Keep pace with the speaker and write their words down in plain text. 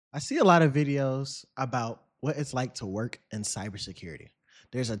I see a lot of videos about what it's like to work in cybersecurity.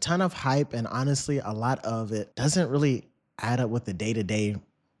 There's a ton of hype, and honestly, a lot of it doesn't really add up with the day to day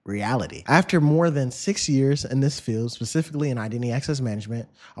reality. After more than 6 years in this field, specifically in identity access management,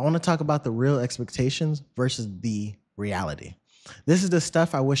 I want to talk about the real expectations versus the reality. This is the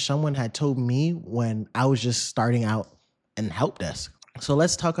stuff I wish someone had told me when I was just starting out in help desk. So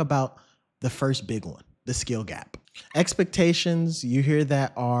let's talk about the first big one, the skill gap. Expectations, you hear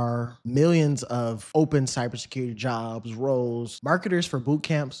that are millions of open cybersecurity jobs, roles. Marketers for boot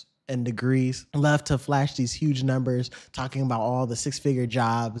camps and degrees love to flash these huge numbers talking about all the six-figure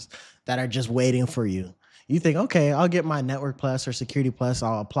jobs that are just waiting for you. You think, okay, I'll get my network plus or security plus,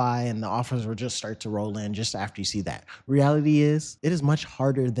 I'll apply, and the offers will just start to roll in just after you see that. Reality is, it is much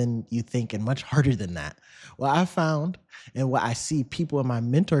harder than you think and much harder than that. What I found and what I see people in my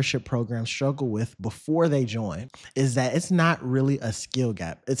mentorship program struggle with before they join is that it's not really a skill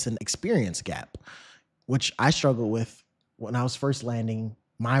gap, it's an experience gap, which I struggled with when I was first landing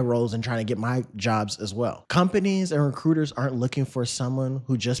my roles and trying to get my jobs as well. Companies and recruiters aren't looking for someone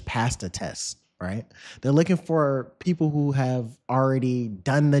who just passed a test, right? They're looking for people who have already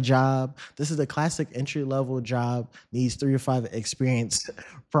done the job. This is a classic entry level job, needs 3 to 5 experience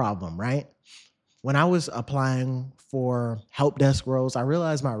problem, right? When I was applying for help desk roles, I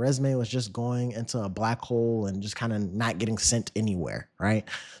realized my resume was just going into a black hole and just kind of not getting sent anywhere, right?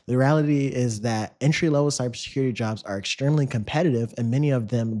 The reality is that entry level cybersecurity jobs are extremely competitive, and many of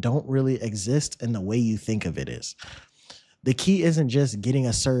them don't really exist in the way you think of it is. The key isn't just getting a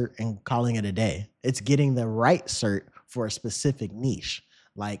cert and calling it a day, it's getting the right cert for a specific niche,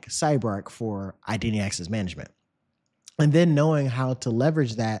 like CyberArk for identity access management, and then knowing how to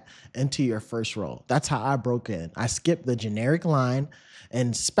leverage that into your first role. That's how I broke in. I skipped the generic line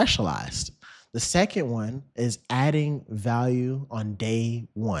and specialized. The second one is adding value on day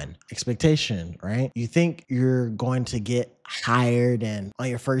one. Expectation, right? You think you're going to get hired, and on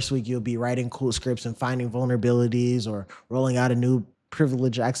your first week, you'll be writing cool scripts and finding vulnerabilities or rolling out a new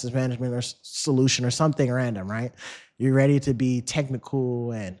privilege access management or solution or something random, right? You're ready to be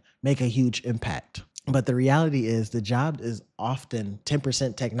technical and make a huge impact. But the reality is the job is often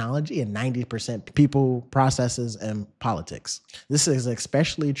 10% technology and 90% people, processes, and politics. This is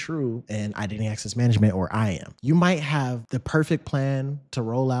especially true in identity access management, or IAM. You might have the perfect plan to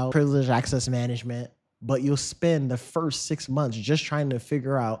roll out privileged access management, but you'll spend the first 6 months just trying to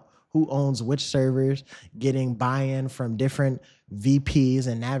figure out who owns which servers, getting buy-in from different VPs,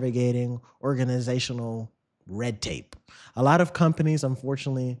 and navigating organizational red tape. A lot of companies,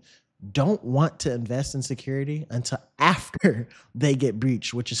 unfortunately, don't want to invest in security until after they get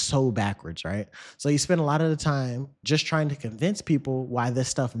breached, which is so backwards, right? So you spend a lot of the time just trying to convince people why this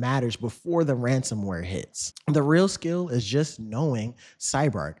stuff matters before the ransomware hits. The real skill is just knowing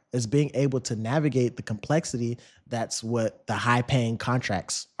CyberArk, is being able to navigate the complexity. That's what the high paying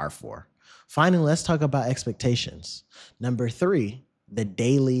contracts are for. Finally, let's talk about expectations. Number three, the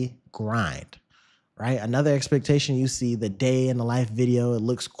daily grind, right? Another expectation, you see the day in the life video, it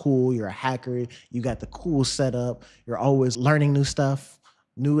looks cool. You're a hacker, you got the cool setup, you're always learning new stuff,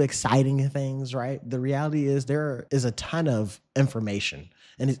 new exciting things, right? The reality is there is a ton of information,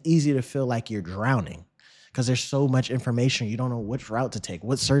 and it's easy to feel like you're drowning because there's so much information. You don't know which route to take,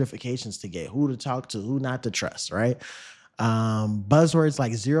 what certifications to get, who to talk to, who not to trust, right? Buzzwords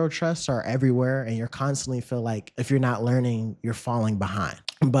like zero trust are everywhere, and you're constantly feel like if you're not learning, you're falling behind.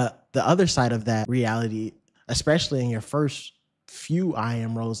 But the other side of that reality, especially in your first few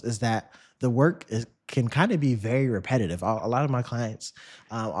IM roles, is that the work can kind of be very repetitive. A lot of my clients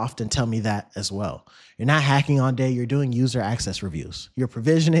often tell me that as well. You're not hacking all day, you're doing user access reviews. You're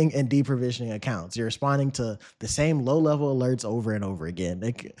provisioning and deprovisioning accounts. You're responding to the same low level alerts over and over again.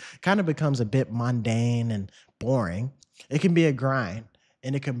 It kind of becomes a bit mundane and boring. It can be a grind,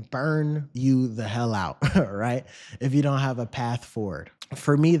 and it can burn you the hell out, right? If you don't have a path forward.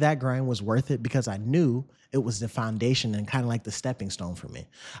 For me, that grind was worth it because I knew it was the foundation and kind of like the stepping stone for me.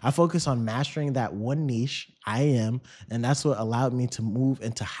 I focused on mastering that one niche, IAM, and that's what allowed me to move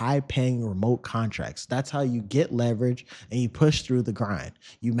into high paying remote contracts. That's how you get leverage and you push through the grind.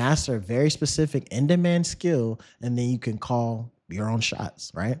 You master a very specific in demand skill, and then you can call your own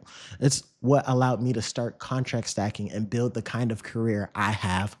shots, right? It's what allowed me to start contract stacking and build the kind of career I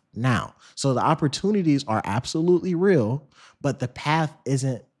have now. So the opportunities are absolutely real, but the path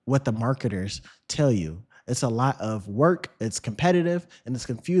isn't what the marketers tell you. It's a lot of work, it's competitive, and it's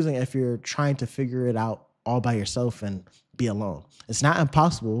confusing if you're trying to figure it out all by yourself and be alone. It's not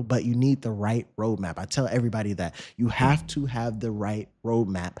impossible, but you need the right roadmap. I tell everybody that you have to have the right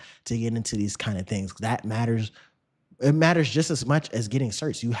roadmap to get into these kind of things. That matters It matters just as much as getting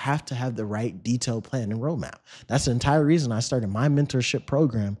certs. You have to have the right detailed plan and roadmap. That's the entire reason I started my mentorship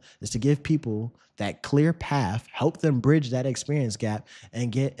program, is to give people that clear path, help them bridge that experience gap,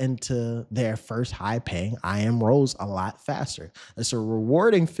 and get into their first high paying IM roles a lot faster. It's a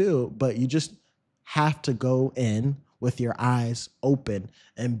rewarding field, but you just have to go in with your eyes open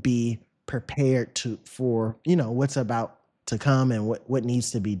and be prepared for what's about to come and what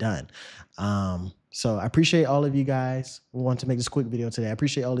needs to be done. So I appreciate all of you guys. We want to make this quick video today. I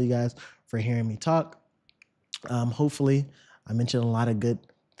appreciate all of you guys for hearing me talk. Hopefully I mentioned a lot of good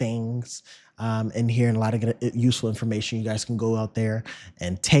things and hearing a lot of good, useful information you guys can go out there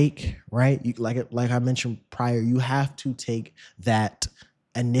and take, right? Like I mentioned prior, you have to take that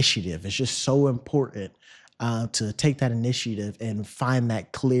initiative. It's just so important to take that initiative and find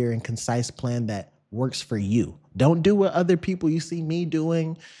that clear and concise plan that works for you. Don't do what other people you see me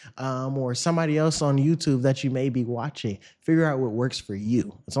doing or somebody else on YouTube that you may be watching. Figure out what works for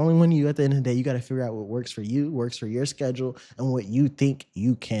you. It's only when you, at the end of the day, you got to figure out what works for you, works for your schedule, and what you think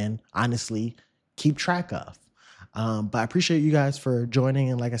you can honestly keep track of. But I appreciate you guys for joining.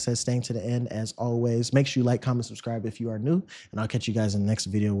 And like I said, staying to the end as always. Make sure you like, comment, subscribe if you are new. And I'll catch you guys in the next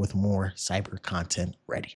video with more cyber content ready.